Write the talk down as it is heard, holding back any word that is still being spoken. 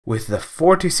With the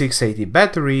 4680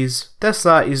 batteries,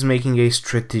 Tesla is making a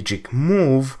strategic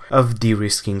move of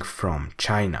de-risking from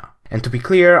China. And to be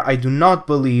clear, I do not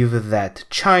believe that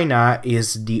China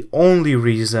is the only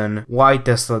reason why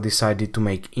Tesla decided to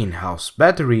make in-house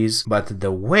batteries, but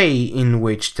the way in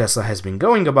which Tesla has been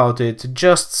going about it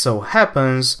just so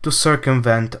happens to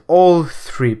circumvent all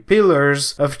three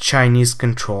pillars of Chinese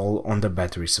control on the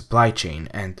battery supply chain,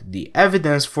 and the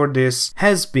evidence for this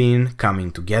has been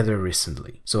coming together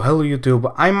recently. So hello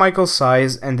YouTube, I'm Michael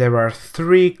Size, and there are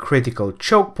three critical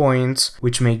choke points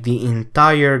which make the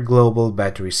entire global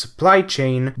battery supply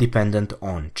chain dependent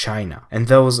on China. And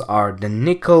those are the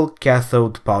nickel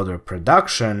cathode powder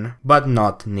production, but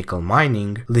not nickel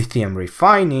mining, lithium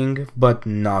refining, but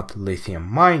not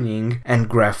lithium mining, and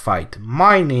graphite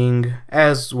mining,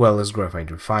 as well as graphite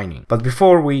refining. But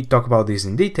before we talk about this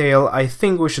in detail, I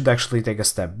think we should actually take a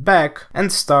step back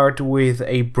and start with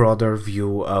a broader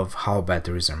view of how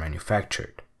batteries are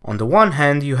manufactured. On the one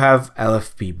hand, you have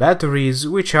LFP batteries,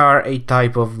 which are a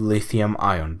type of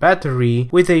lithium-ion battery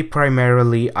with a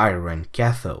primarily iron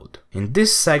cathode. In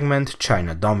this segment,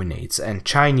 China dominates, and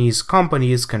Chinese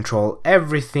companies control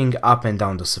everything up and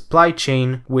down the supply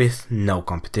chain with no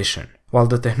competition. While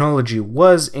the technology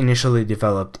was initially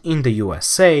developed in the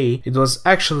USA, it was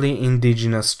actually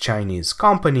indigenous Chinese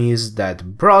companies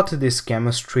that brought this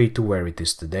chemistry to where it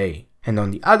is today. And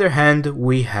on the other hand,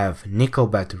 we have nickel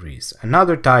batteries,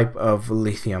 another type of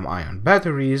lithium-ion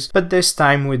batteries, but this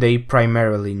time with a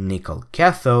primarily nickel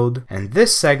cathode, and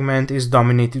this segment is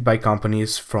dominated by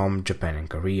companies from Japan and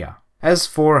Korea. As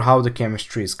for how the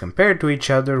chemistry is compared to each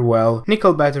other, well,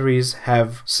 nickel batteries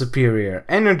have superior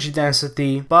energy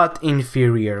density, but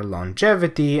inferior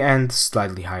longevity and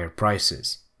slightly higher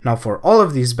prices. Now for all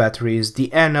of these batteries,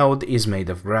 the anode is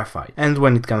made of graphite, and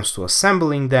when it comes to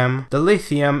assembling them, the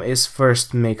lithium is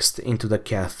first mixed into the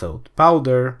cathode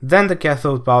powder, then the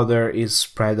cathode powder is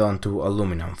spread onto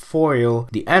aluminum foil,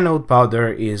 the anode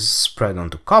powder is spread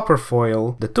onto copper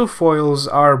foil, the two foils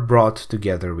are brought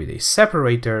together with a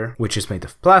separator, which is made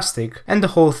of plastic, and the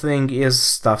whole thing is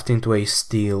stuffed into a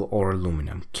steel or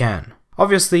aluminum can.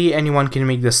 Obviously, anyone can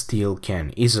make the steel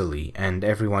can easily, and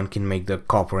everyone can make the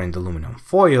copper and aluminum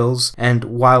foils, and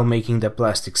while making the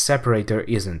plastic separator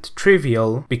isn't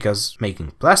trivial, because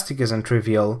making plastic isn't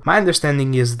trivial, my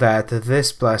understanding is that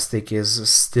this plastic is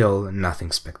still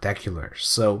nothing spectacular.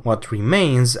 So what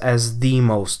remains as the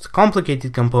most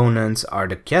complicated components are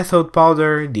the cathode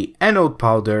powder, the anode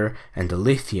powder, and the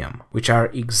lithium, which are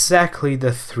exactly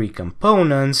the three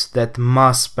components that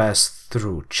must pass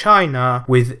through China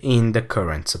within the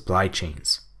current supply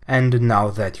chains. And now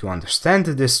that you understand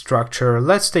this structure,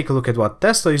 let's take a look at what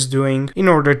Tesla is doing in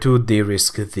order to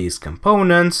de-risk these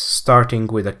components, starting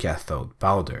with the cathode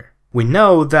powder. We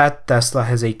know that Tesla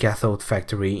has a cathode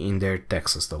factory in their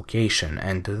Texas location,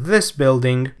 and this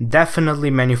building definitely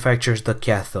manufactures the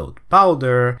cathode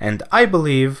powder, and I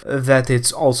believe that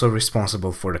it's also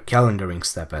responsible for the calendaring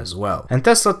step as well. And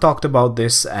Tesla talked about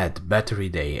this at Battery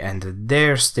Day, and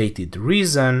their stated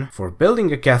reason for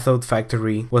building a cathode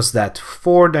factory was that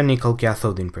for the nickel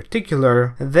cathode in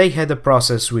particular, they had a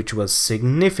process which was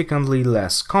significantly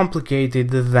less complicated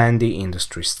than the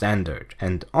industry standard.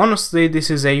 And honestly, this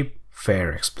is a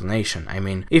fair explanation. I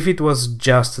mean, if it was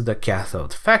just the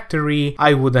cathode factory,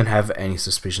 I wouldn't have any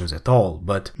suspicions at all,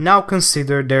 but now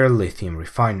consider their lithium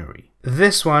refinery.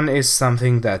 This one is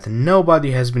something that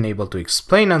nobody has been able to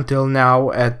explain until now,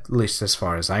 at least as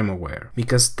far as I'm aware,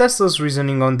 because Tesla's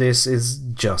reasoning on this is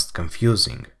just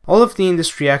confusing. All of the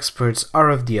industry experts are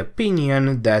of the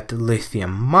opinion that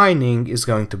lithium mining is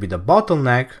going to be the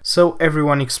bottleneck, so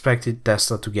everyone expected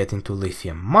Tesla to get into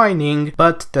lithium mining,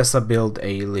 but Tesla built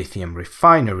a lithium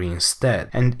refinery instead.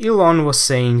 And Elon was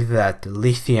saying that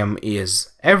lithium is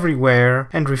everywhere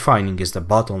and refining is the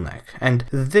bottleneck. And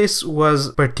this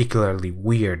was particularly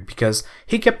weird because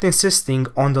he kept insisting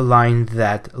on the line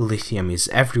that lithium is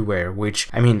everywhere, which,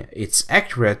 I mean, it's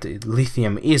accurate,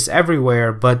 lithium is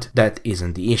everywhere, but that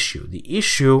isn't the issue. The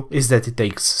issue is that it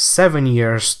takes 7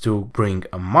 years to bring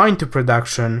a mine to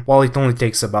production, while it only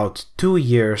takes about 2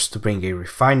 years to bring a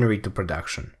refinery to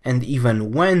production. And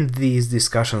even when these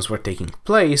discussions were taking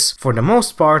place, for the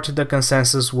most part, the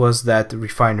consensus was that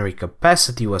refinery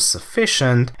capacity was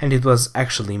sufficient, and it was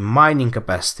actually mining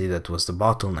capacity that was the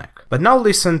bottleneck. But now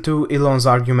listen to Elon's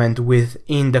argument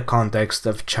within the context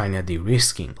of China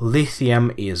de-risking.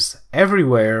 Lithium is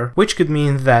everywhere, which could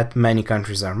mean that many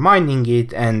countries are mining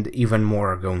it and even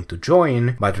more are going to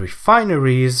join, but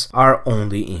refineries are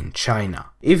only in China.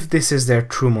 If this is their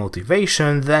true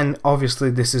motivation, then obviously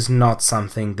this is not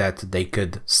something that they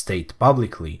could state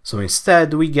publicly. So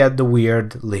instead we get the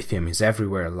weird lithium is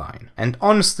everywhere line. And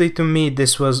honestly, to me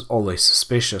this was always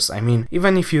suspicious. I mean,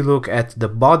 even if you look at the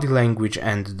body language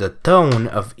and the tone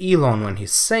of Elon when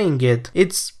he's saying it,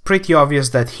 it's pretty obvious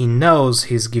that he knows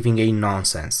he's giving a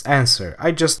nonsense answer.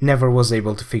 I just never was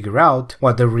able to figure out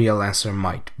what the real answer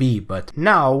might be, but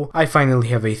now I finally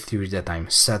have a theory that I'm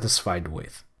satisfied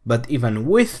with. But even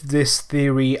with this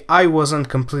theory, I wasn't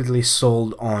completely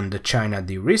sold on the China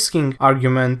de-risking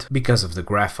argument because of the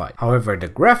graphite. However, the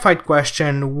graphite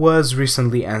question was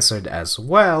recently answered as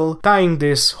well, tying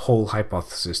this whole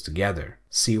hypothesis together.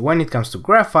 See, when it comes to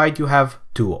graphite, you have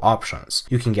two options.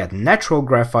 You can get natural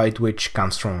graphite, which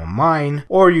comes from a mine,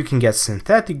 or you can get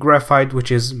synthetic graphite,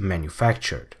 which is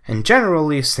manufactured. And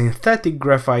generally, synthetic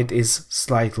graphite is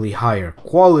slightly higher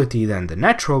quality than the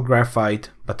natural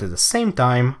graphite, but at the same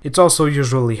time, it's also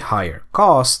usually higher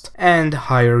cost and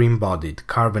higher embodied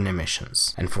carbon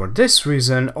emissions. And for this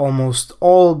reason, almost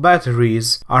all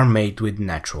batteries are made with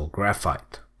natural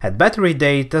graphite. At Battery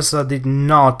Day, Tesla did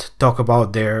not talk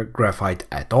about their graphite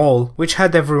at all, which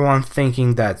had everyone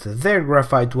thinking that their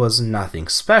graphite was nothing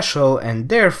special and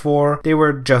therefore they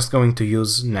were just going to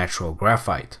use natural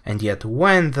graphite. And yet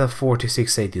when the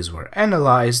 4680s were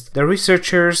analyzed, the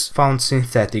researchers found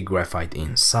synthetic graphite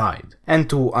inside. And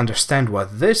to understand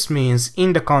what this means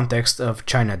in the context of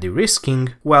China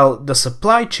de-risking, well, the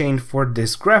supply chain for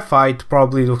this graphite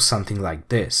probably looks something like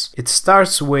this. It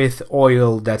starts with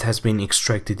oil that has been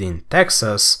extracted in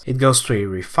Texas, it goes to a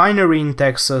refinery in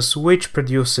Texas which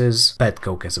produces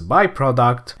petcoke as a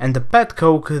byproduct, and the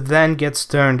petcoke then gets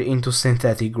turned into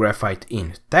synthetic graphite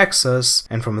in Texas,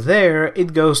 and from there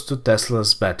it goes to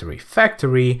Tesla's battery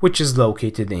factory, which is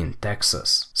located in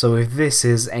Texas. So if this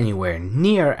is anywhere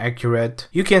near accurate,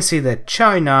 you can see that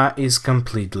China is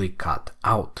completely cut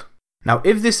out. Now,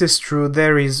 if this is true,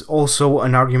 there is also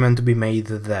an argument to be made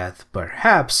that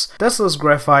perhaps Tesla's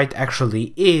graphite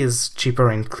actually is cheaper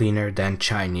and cleaner than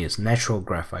Chinese natural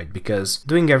graphite, because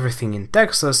doing everything in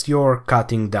Texas, you're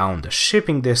cutting down the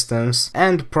shipping distance,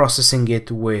 and processing it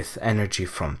with energy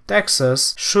from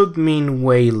Texas should mean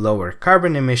way lower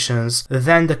carbon emissions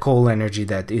than the coal energy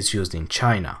that is used in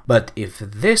China. But if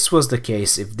this was the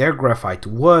case, if their graphite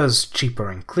was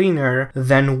cheaper and cleaner,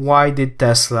 then why did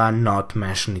Tesla not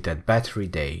mention it at Battery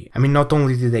Day? I mean, not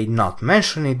only did they not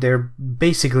mention it, they're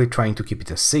basically trying to keep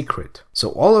it a secret.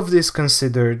 So all of this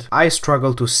considered, I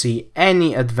struggle to see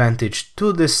any advantage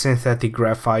to this synthetic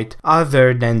graphite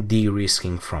other than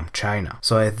de-risking from China.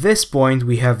 So at this point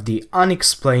we have the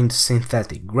unexplained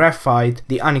synthetic graphite,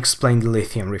 the unexplained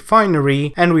lithium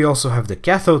refinery, and we also have the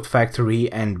cathode factory,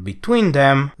 and between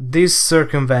them, these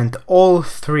circumvent all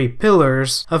three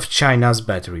pillars of China's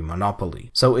battery monopoly.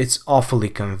 So it's awfully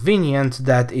convenient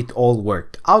that it all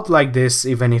worked out like this,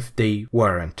 even if they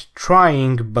weren't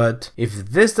trying. But if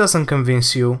this doesn't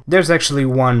convince you, there's actually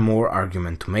one more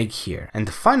argument to make here. And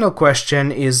the final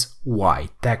question is, why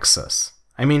Texas?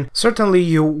 I mean, certainly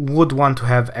you would want to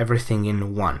have everything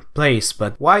in one place,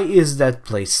 but why is that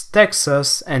place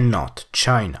Texas and not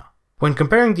China? When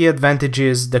comparing the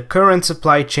advantages, the current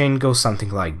supply chain goes something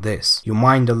like this. You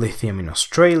mine the lithium in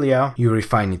Australia, you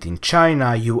refine it in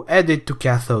China, you add it to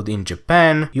cathode in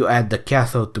Japan, you add the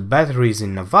cathode to batteries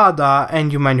in Nevada,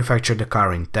 and you manufacture the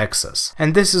car in Texas.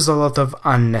 And this is a lot of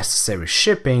unnecessary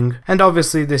shipping, and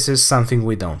obviously this is something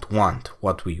we don't want.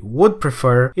 What we would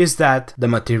prefer is that the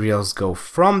materials go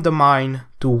from the mine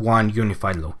to one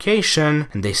unified location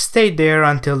and they stay there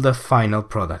until the final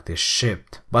product is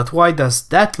shipped. But why does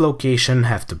that location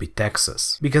have to be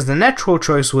Texas? Because the natural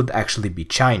choice would actually be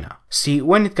China. See,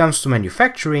 when it comes to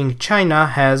manufacturing, China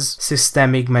has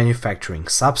systemic manufacturing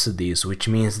subsidies, which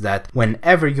means that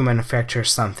whenever you manufacture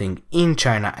something in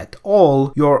China at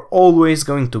all, you're always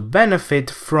going to benefit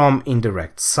from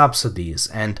indirect subsidies,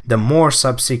 and the more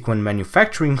subsequent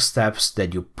manufacturing steps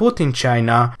that you put in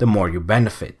China, the more you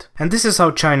benefit. And this is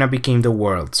how China became the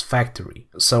world's factory.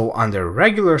 So under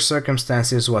regular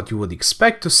circumstances, what you would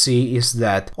expect to see is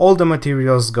that all the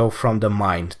materials go from the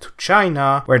mine to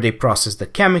China, where they process the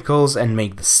chemicals and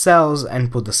make the cells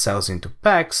and put the cells into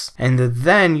packs, and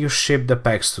then you ship the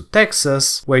packs to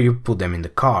Texas, where you put them in the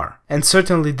car. And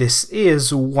certainly this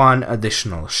is one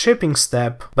additional shipping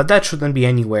step, but that shouldn't be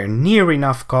anywhere near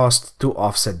enough cost to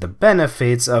offset the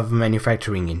benefits of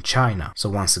manufacturing in China. So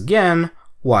once again,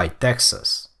 why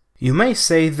Texas? You may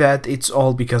say that it's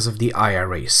all because of the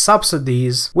IRA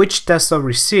subsidies, which Tesla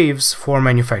receives for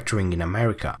manufacturing in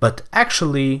America. But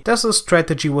actually, Tesla's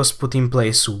strategy was put in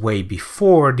place way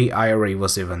before the IRA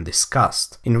was even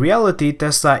discussed. In reality,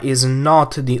 Tesla is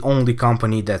not the only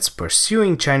company that's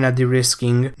pursuing China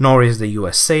de-risking, nor is the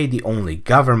USA the only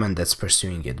government that's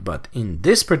pursuing it, but in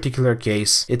this particular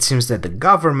case, it seems that the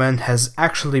government has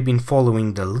actually been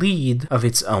following the lead of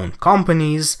its own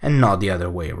companies and not the other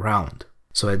way around.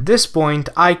 So at this point,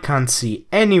 I can't see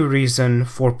any reason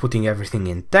for putting everything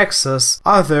in Texas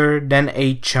other than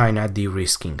a China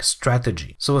de-risking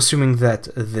strategy. So assuming that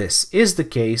this is the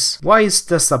case, why is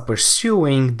Tesla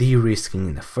pursuing de-risking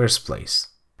in the first place?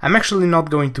 I'm actually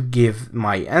not going to give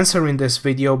my answer in this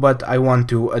video, but I want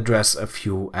to address a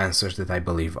few answers that I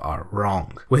believe are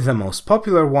wrong. With the most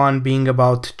popular one being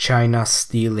about China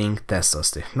stealing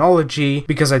Tesla's technology,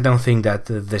 because I don't think that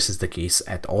this is the case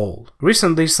at all.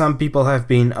 Recently, some people have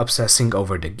been obsessing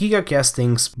over the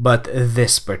gigacastings, but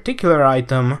this particular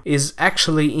item is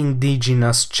actually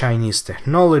indigenous Chinese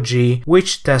technology,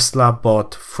 which Tesla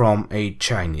bought from a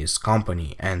Chinese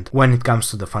company. And when it comes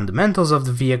to the fundamentals of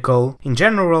the vehicle, in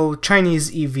general,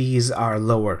 Chinese EVs are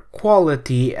lower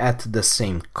quality at the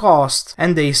same cost,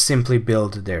 and they simply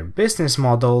build their business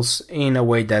models in a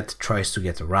way that tries to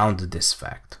get around this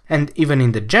fact. And even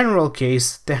in the general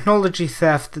case, technology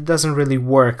theft doesn't really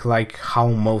work like how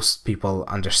most people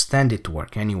understand it to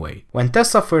work anyway. When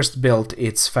Tesla first built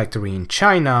its factory in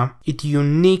China, it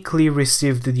uniquely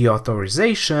received the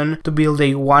authorization to build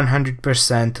a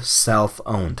 100%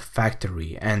 self-owned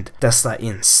factory, and Tesla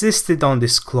insisted on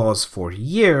this clause for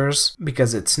years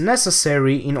because it's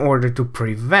necessary in order to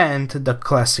prevent the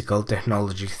classical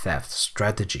technology theft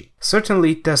strategy.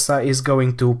 Certainly, Tesla is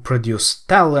going to produce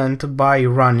talent by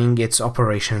running its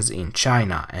operations in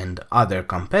China, and other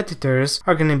competitors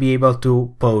are going to be able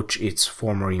to poach its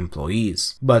former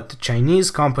employees. But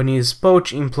Chinese companies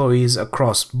poach employees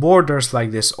across borders like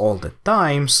this all the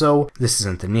time, so this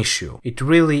isn't an issue. It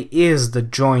really is the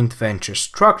joint venture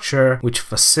structure which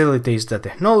facilitates the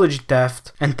technology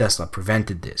theft, and Tesla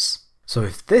prevented this. So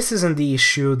if this isn't the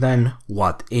issue, then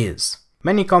what is?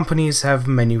 Many companies have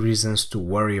many reasons to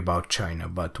worry about China,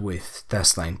 but with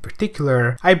Tesla in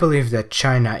particular, I believe that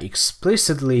China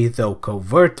explicitly, though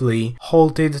covertly,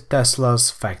 halted Tesla's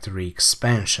factory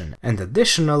expansion. And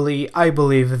additionally, I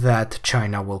believe that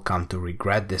China will come to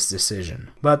regret this decision.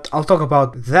 But I'll talk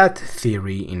about that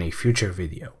theory in a future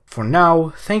video. For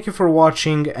now, thank you for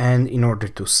watching, and in order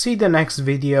to see the next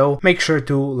video, make sure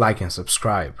to like and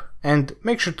subscribe. And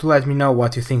make sure to let me know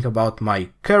what you think about my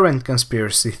current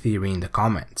conspiracy theory in the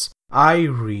comments. I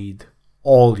read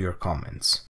all your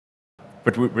comments.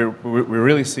 But we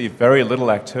really see very little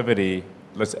activity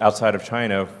outside of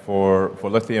China for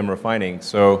lithium refining.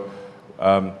 So,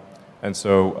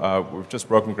 we've just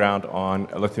broken ground on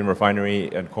a lithium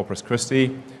refinery in Corpus Christi,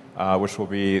 which will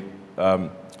be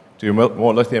do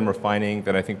more lithium refining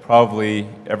than I think probably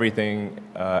everything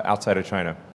outside of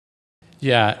China.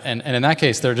 Yeah, and in that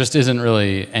case, there just isn't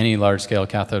really any large-scale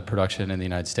cathode production in the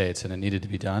United States, and it needed to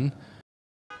be done.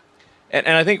 And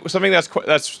I think something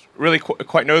that's really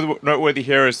quite noteworthy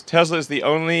here is Tesla is the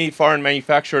only foreign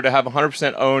manufacturer to have a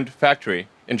 100% owned factory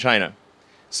in China.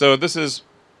 So this is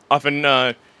often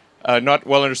not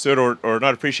well understood or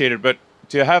not appreciated, but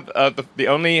to have the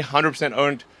only 100%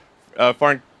 owned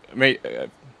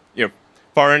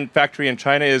foreign factory in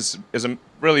China is a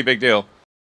really big deal.